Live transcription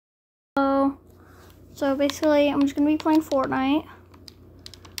So basically, I'm just gonna be playing Fortnite.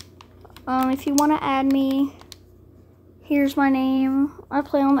 If you want to add me, here's my name. I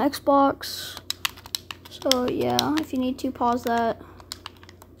play on the Xbox. So yeah, if you need to, pause that.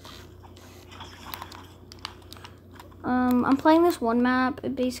 I'm playing this one map.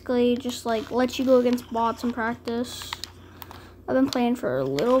 It basically just like lets you go against bots in practice. I've been playing for a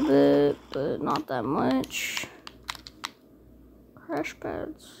little bit, but not that much. Crash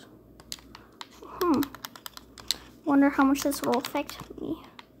pads. Wonder how much this will affect me.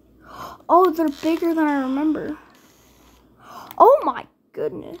 Oh, they're bigger than I remember. Oh my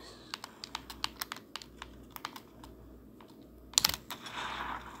goodness.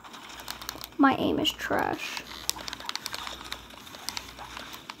 My aim is trash.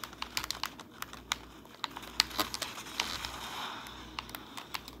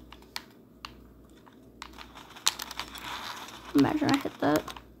 Imagine I hit that.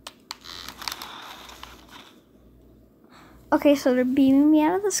 Okay, so they're beaming me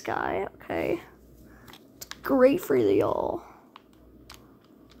out of the sky. Okay. It's great for y'all.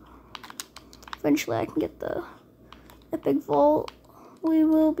 Eventually I can get the epic vault. We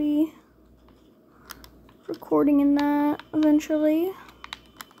will be recording in that eventually.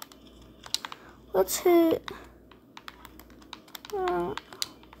 Let's hit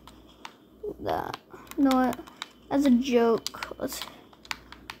that. You know what? As a joke, let's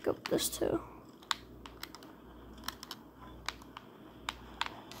go with this too.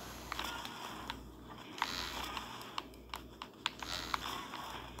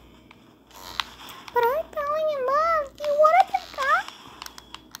 But I'm falling in love. Do you want to pick up?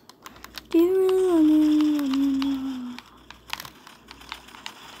 Do you really want me?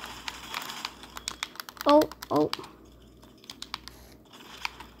 Oh.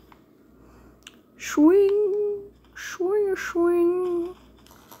 Swing. Swing, swing.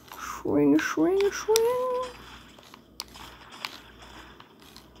 Swing, swing, swing.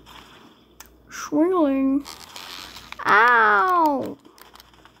 Swingling. Ow!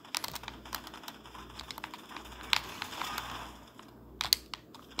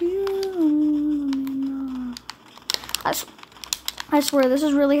 I swear, this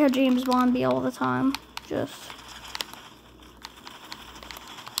is really how James Bond be all the time. Just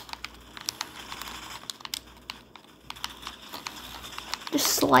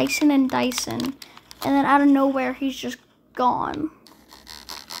slicing and dicing, and then out of nowhere, he's just gone.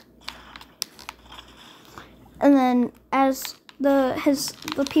 And then as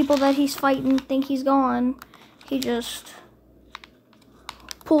the people that he's fighting think he's gone, he just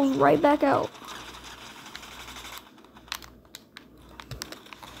pulls right back out.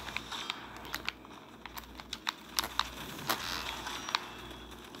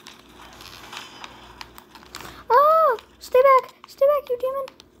 Oh, stay back, you demon.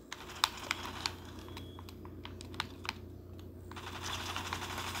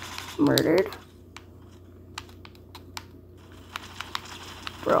 Murdered.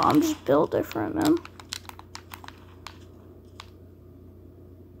 Bro, I'm just built different, man.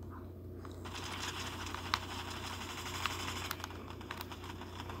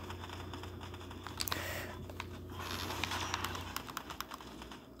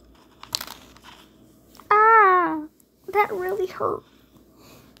 Ah, that really hurt.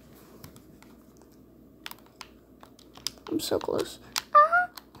 I'm so close.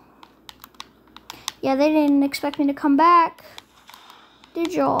 Yeah, they didn't expect me to come back,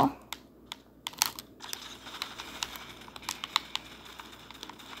 did y'all?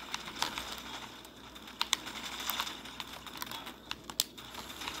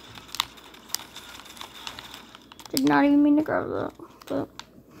 Did not even mean to grab that, but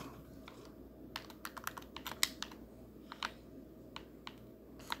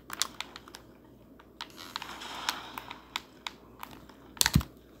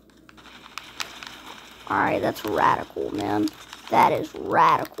alright, that's radical, man. That is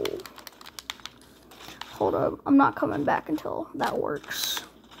radical. Hold up. I'm not coming back until that works.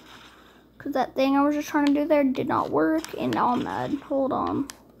 Because that thing I was just trying to do there did not work, and now I'm mad. Hold on.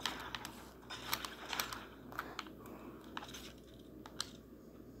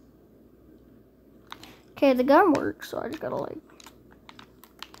 Okay, the gun works, so I just gotta like...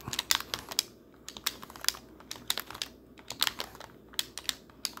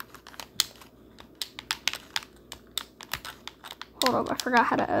 Hold up, I forgot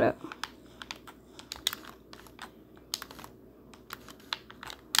how to edit.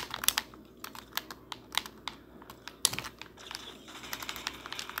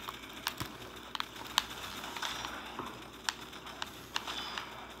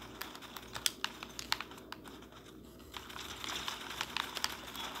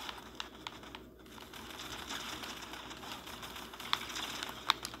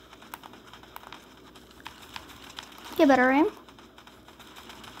 Get better aim.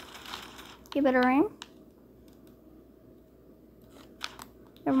 Get better aim.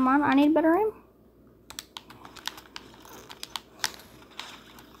 Never mind, I need better aim.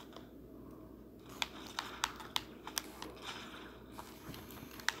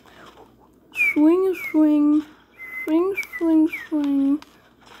 Swing, swing, swing, swing, swing,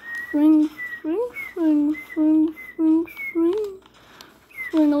 swing, swing, swing, swing, swing, swing,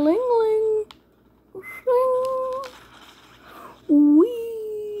 swing a ling ling, swing,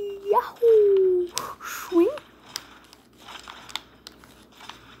 wee, yahoo, swing.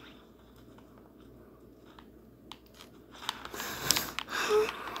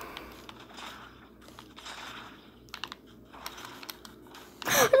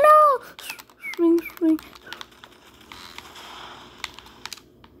 No! Swing, swing.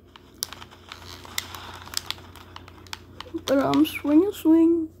 But swing a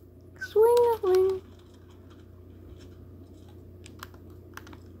swing. Swing a swing.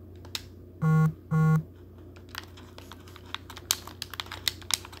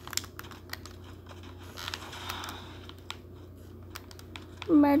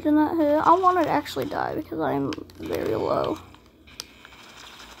 Imagine that hit. I wanted to actually die because I am very low.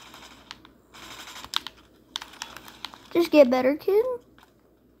 Just get better, kid.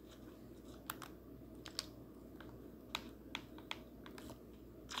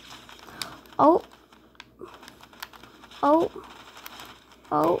 Oh. Oh.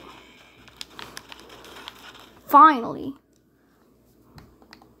 Oh. Finally.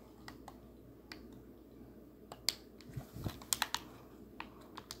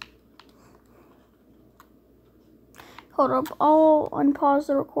 Hold up. I'll unpause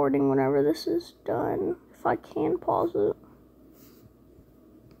the recording whenever this is done. If I can pause it.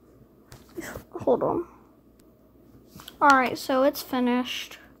 Hold on. Alright, so it's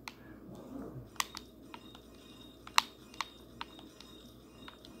finished.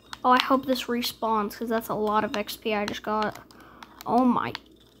 Oh, I hope this respawns because that's a lot of XP I just got. Oh my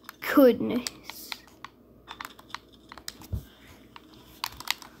goodness.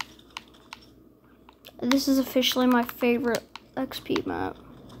 This is officially my favorite XP map.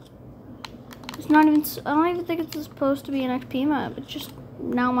 It's not even, I don't even think it's supposed to be an XP map. It's just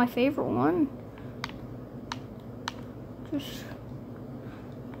now my favorite one.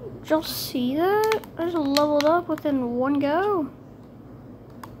 Just see that? I just leveled up within one go.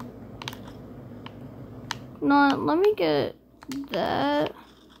 No, let me get that.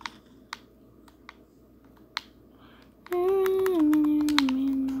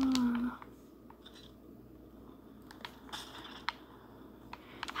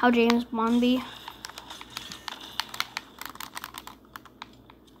 How James Bond be?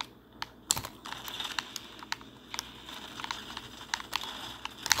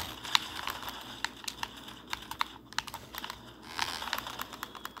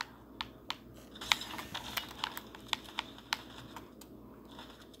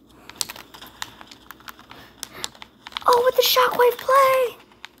 Oh, with the shockwave play!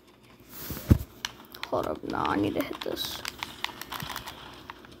 Hold up, no, I need to hit this.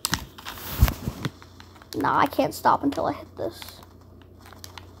 Nah, I can't stop until I hit this.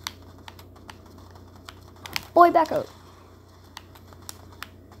 Boy, back up.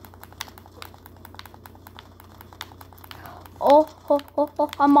 Oh, oh, oh,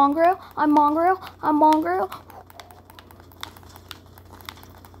 oh, I'm mongrel, I'm mongrel, I'm mongrel.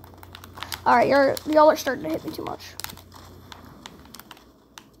 Alright, y'all are starting to hit me too much.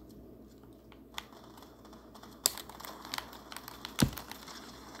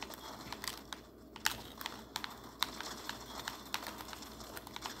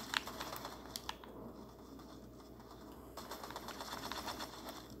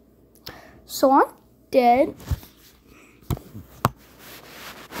 So I'm dead.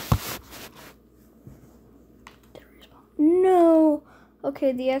 No.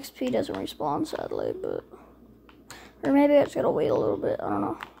 Okay, the XP doesn't respawn, sadly, but... Or maybe I just gotta wait a little bit, I don't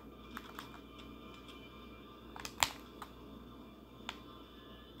know.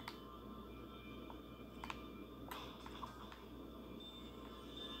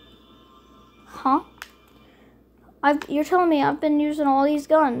 Huh? You're telling me I've been using all these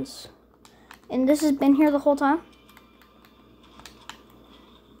guns? And this has been here the whole time?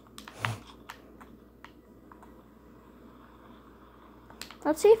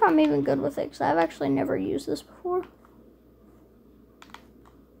 Let's see if I'm even good with it, because I've actually never used this before.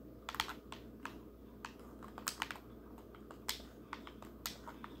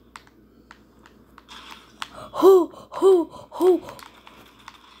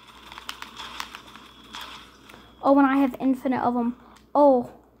 Oh, and I have infinite of them.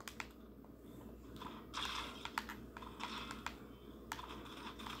 Oh.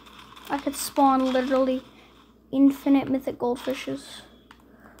 could spawn literally infinite mythic goldfishes.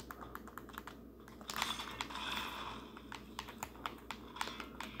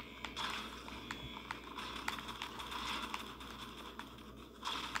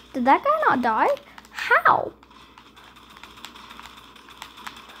 Did that guy not die? How?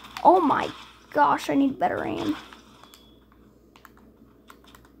 Oh my gosh, I need better aim.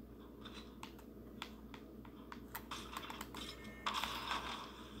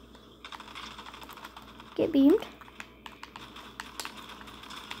 Get beamed.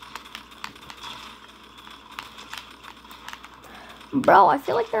 Bro, I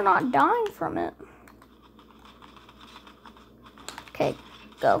feel like they're not dying from it. Okay,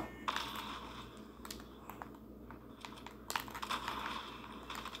 go.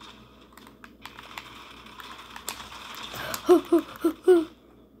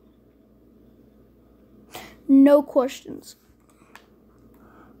 No questions.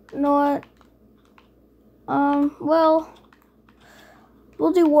 You know what? Well,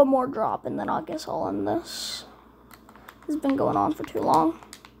 we'll do one more drop and then I guess I'll end this. This has been going on for too long.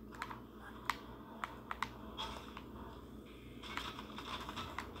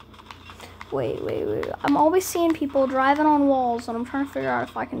 Wait. I'm always seeing people driving on walls and I'm trying to figure out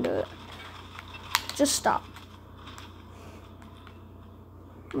if I can do it. Just stop.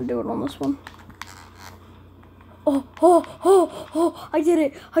 I'm gonna do it on this one. Oh, I did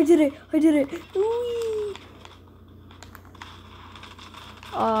it. Whee.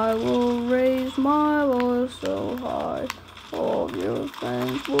 I will raise my voice so high, all of your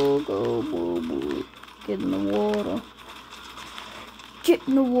friends will go boo boo. Get in the water. Get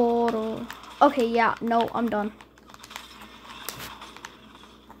in the water. Okay, yeah, no, I'm done.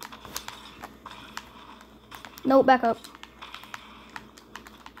 No, back up.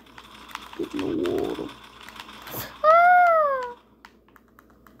 Get in the water. Ah!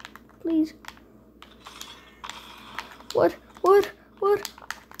 Please. What?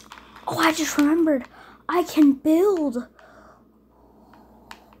 Oh, I just remembered. I can build.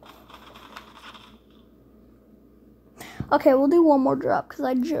 Okay, we'll do one more drop because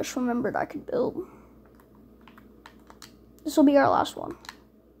I just remembered I could build. This will be our last one.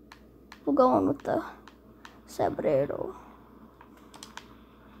 We'll go on with the Sabrero.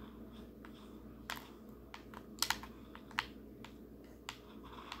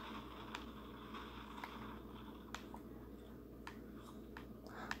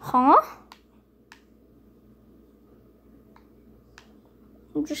 Huh?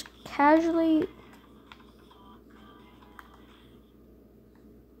 I'm just casually.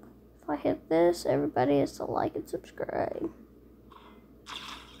 If I hit this, everybody has to like and subscribe.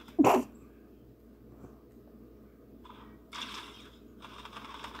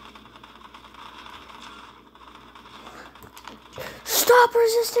 Stop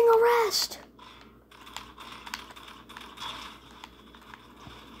resisting arrest!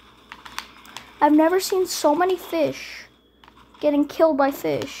 I've never seen so many fish getting killed by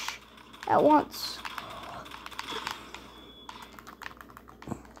fish at once.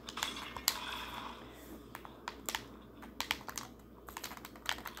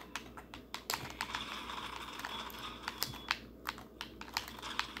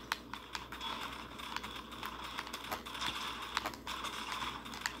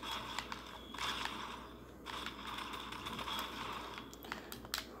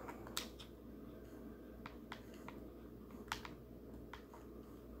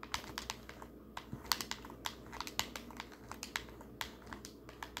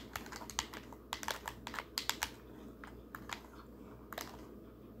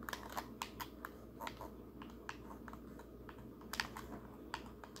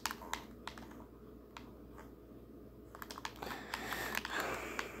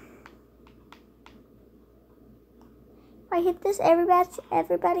 If I hit this,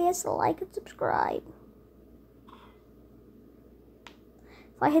 everybody has to like and subscribe.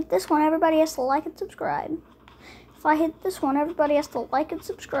 If I hit this one, everybody has to like and subscribe. If I hit this one, everybody has to like and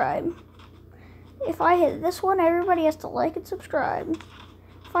subscribe. If I hit this one, everybody has to like and subscribe.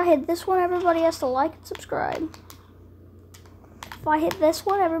 If I hit this one, everybody has to like and subscribe. If I hit this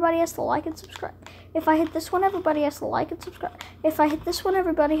one, everybody has to like and subscribe. If I hit this one, everybody has to like and subscribe. If I hit this one,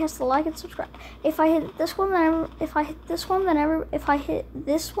 everybody has to like and subscribe. If I hit this one, then if I hit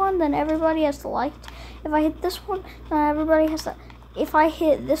this one, then everybody has to like. If I hit this one, then everybody has to. If I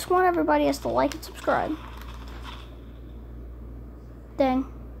hit this one, everybody has to like and subscribe. Dang.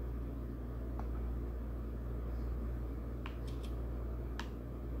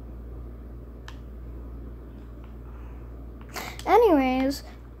 Anyways,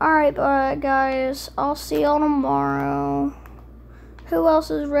 alright, guys, I'll see y'all tomorrow. Who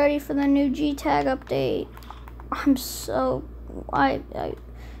else is ready for the new G tag update?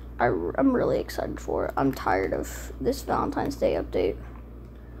 I'm really excited for it. I'm tired of this Valentine's Day update.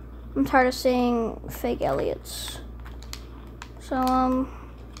 I'm tired of seeing fake Elliots. So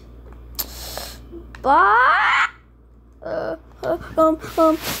bye.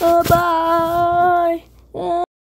 Bye.